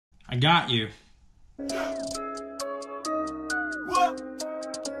I got you. What?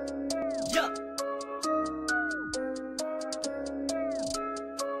 Yeah.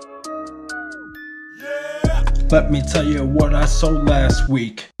 Yeah. Let me tell you what I sold last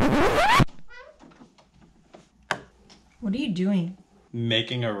week. What are you doing?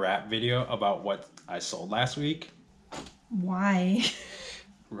 Making a rap video about what I sold last week. Why?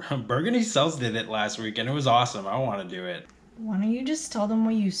 Burgundy Cells did it last week and it was awesome. I want to do it. Why don't you just tell them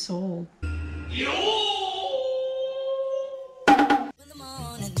what you sold?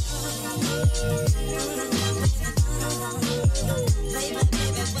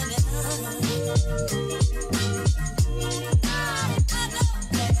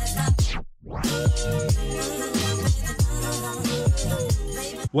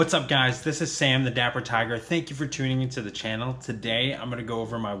 What's up guys, this is Sam the Dapper Tiger. Thank you for tuning into the channel. Today I'm gonna go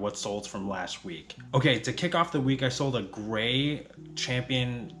over my what solds from last week. Okay, to kick off the week I sold a gray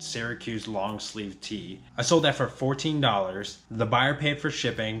Champion Syracuse long sleeve tee. I sold that for $14. The buyer paid for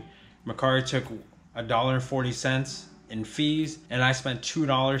shipping. Mercari took $1.40 in fees and I spent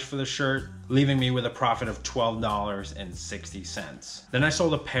 $2 for the shirt, leaving me with a profit of $12.60. Then I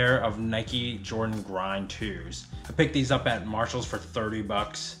sold a pair of Nike Jordan Grind 2s. I picked these up at Marshall's for 30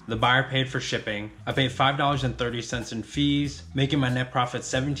 bucks. The buyer paid for shipping. I paid $5.30 in fees, making my net profit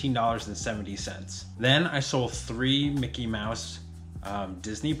 $17.70. Then I sold 3 Mickey Mouse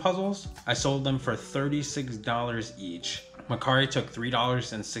Disney puzzles. I sold them for $36 each. Mercari took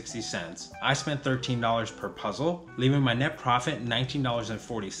 $3.60. I spent $13 per puzzle, leaving my net profit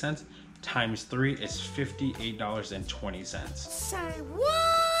 $19.40 times 3 is $58.20. Say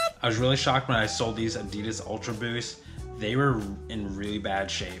what? I was really shocked when I sold these Adidas Ultra Boosts. They were in really bad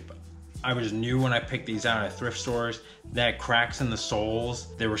shape. I was new when I picked these out at thrift stores. They had cracks in the soles.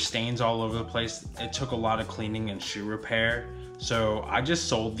 There were stains all over the place. It took a lot of cleaning and shoe repair. So I just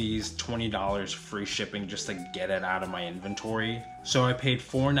sold these $20 free shipping just to get it out of my inventory. So I paid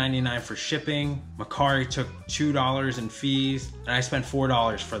 $4.99 for shipping. Mercari took $2 in fees, and I spent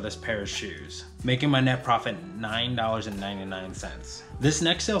 $4 for this pair of shoes, making my net profit $9.99. This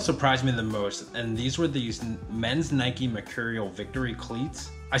next sale surprised me the most, and these were these men's Nike Mercurial Victory cleats.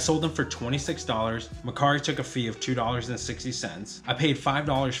 I sold them for $26. Mercari took a fee of $2.60. I paid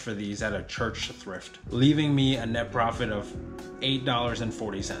 $5 for these at a church thrift, leaving me a net profit of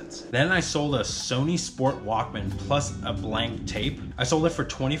 $8.40. Then I sold a Sony Sport Walkman plus a blank tape. I sold it for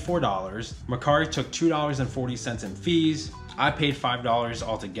 $24. Mercari took $2.40 in fees. I paid $5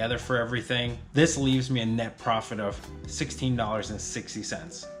 altogether for everything. This leaves me a net profit of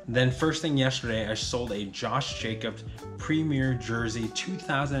 $16.60. Then first thing yesterday, I sold a Josh Jacobs Premier Jersey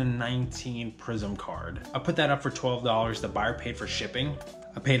 2019 Prism card. I put that up for $12. The buyer paid for shipping.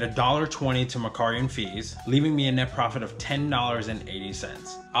 I paid $1.20 to Mercari in fees, leaving me a net profit of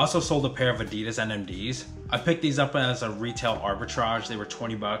 $10.80. I also sold a pair of Adidas NMDs. I picked these up as a retail arbitrage. They were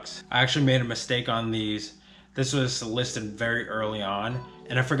 20 bucks. I actually made a mistake on these. This was listed very early on,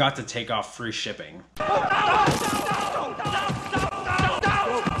 and I forgot to take off free shipping.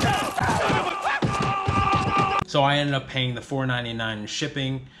 So I ended up paying the $4.99 in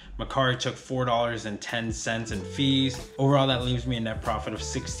shipping. Mercari took $4.10 in fees. Overall, that leaves me a net profit of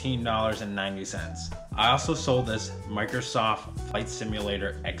 $16.90. I also sold this Microsoft Flight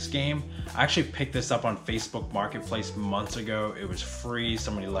Simulator X game. I actually picked this up on Facebook Marketplace months ago. It was free.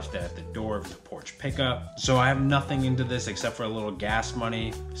 Somebody left it at the door of the porch pickup. So I have nothing into this except for a little gas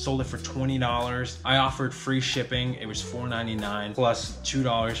money. Sold it for $20. I offered free shipping. It was $4.99 plus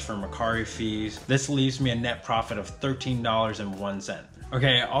 $2 for Mercari fees. This leaves me a net profit of $13.01.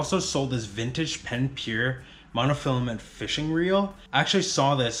 Okay, I also sold this vintage Pen Pure monofilament fishing reel. I actually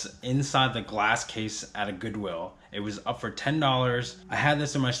saw this inside the glass case at a Goodwill. It was up for $10. I had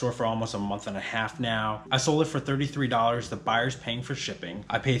this in my store for almost a month and a half now. I sold it for $33. The buyer's paying for shipping.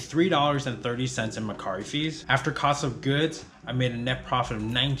 I paid $3.30 in Mercari fees. After cost of goods, I made a net profit of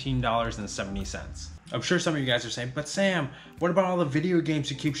 $19.70. I'm sure some of you guys are saying, but Sam, what about all the video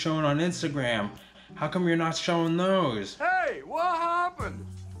games you keep showing on Instagram? How come you're not showing those? Hey, what happened?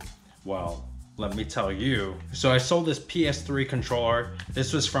 Well, let me tell you. So I sold this PS3 controller.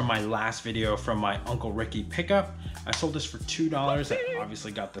 This was from my last video from my Uncle Ricky pickup. I sold this for $2. I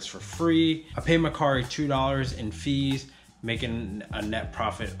obviously got this for free. I paid Mercari $2 in fees, making a net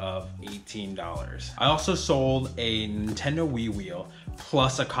profit of $18. I also sold a Nintendo Wii wheel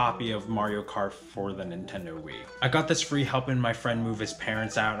plus a copy of Mario Kart for the Nintendo Wii. I got this free helping my friend move his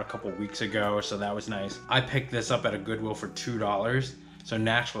parents out a couple weeks ago, so that was nice. I picked this up at a Goodwill for $2. So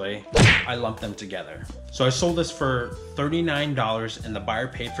naturally, I lumped them together. So I sold this for $39 and the buyer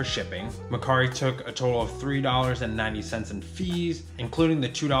paid for shipping. Mercari took a total of $3.90 in fees, including the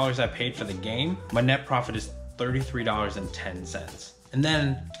 $2 I paid for the game. My net profit is $33.10. And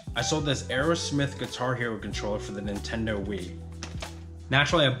then I sold this Aerosmith Guitar Hero controller for the Nintendo Wii.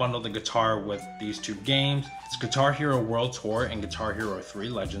 Naturally, I bundled the guitar with these two games. It's Guitar Hero World Tour and Guitar Hero 3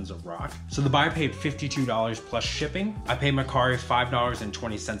 Legends of Rock. So the buyer paid $52 plus shipping. I paid Mercari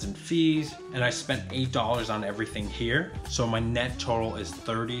 $5.20 in fees, and I spent $8 on everything here. So my net total is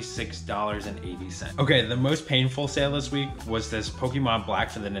 $36.80. Okay, the most painful sale this week was this Pokemon Black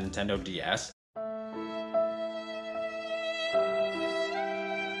for the Nintendo DS.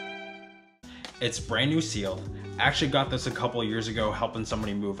 It's brand new sealed. I actually got this a couple of years ago helping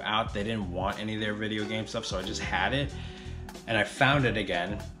somebody move out. They didn't want any of their video game stuff, so I just had it. And I found it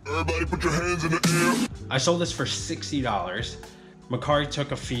again. Everybody put your hands in the air. I sold this for $60. Mercari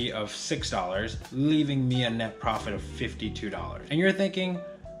took a fee of $6, leaving me a net profit of $52. And you're thinking,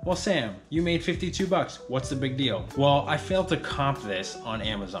 well, Sam, you made 52 bucks. What's the big deal? Well, I failed to comp this on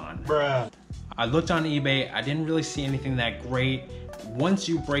Amazon. Bruh. I looked on eBay. I didn't really see anything that great. Once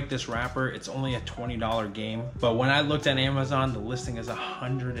you break this wrapper, it's only a $20 game. But when I looked at Amazon, the listing is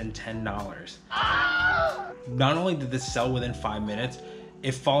 $110. Not only did this sell within 5 minutes,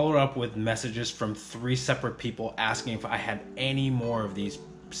 it followed up with messages from 3 separate people asking if I had any more of these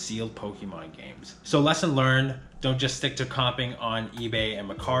sealed Pokemon games. So lesson learned, don't just stick to comping on eBay and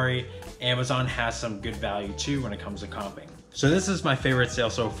Mercari. Amazon has some good value too when it comes to comping. So this is my favorite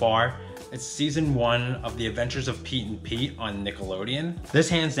sale so far. It's season 1 of The Adventures of Pete and Pete on Nickelodeon. This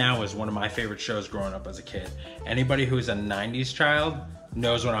hands down was one of my favorite shows growing up as a kid. Anybody who's a 90s child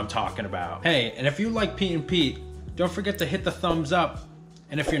knows what I'm talking about. Hey, and if you like Pete and Pete, don't forget to hit the thumbs up.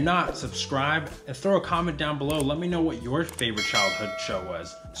 And if you're not, subscribe and throw a comment down below. Let me know what your favorite childhood show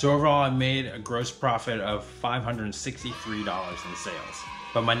was. So overall, I made a gross profit of $563 in sales.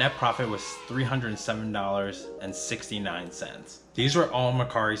 But my net profit was $307.69. These were all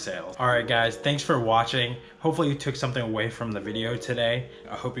Mercari sales. All right, guys, thanks for watching. Hopefully you took something away from the video today.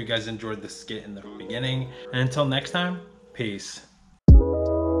 I hope you guys enjoyed the skit in the beginning. And until next time, peace.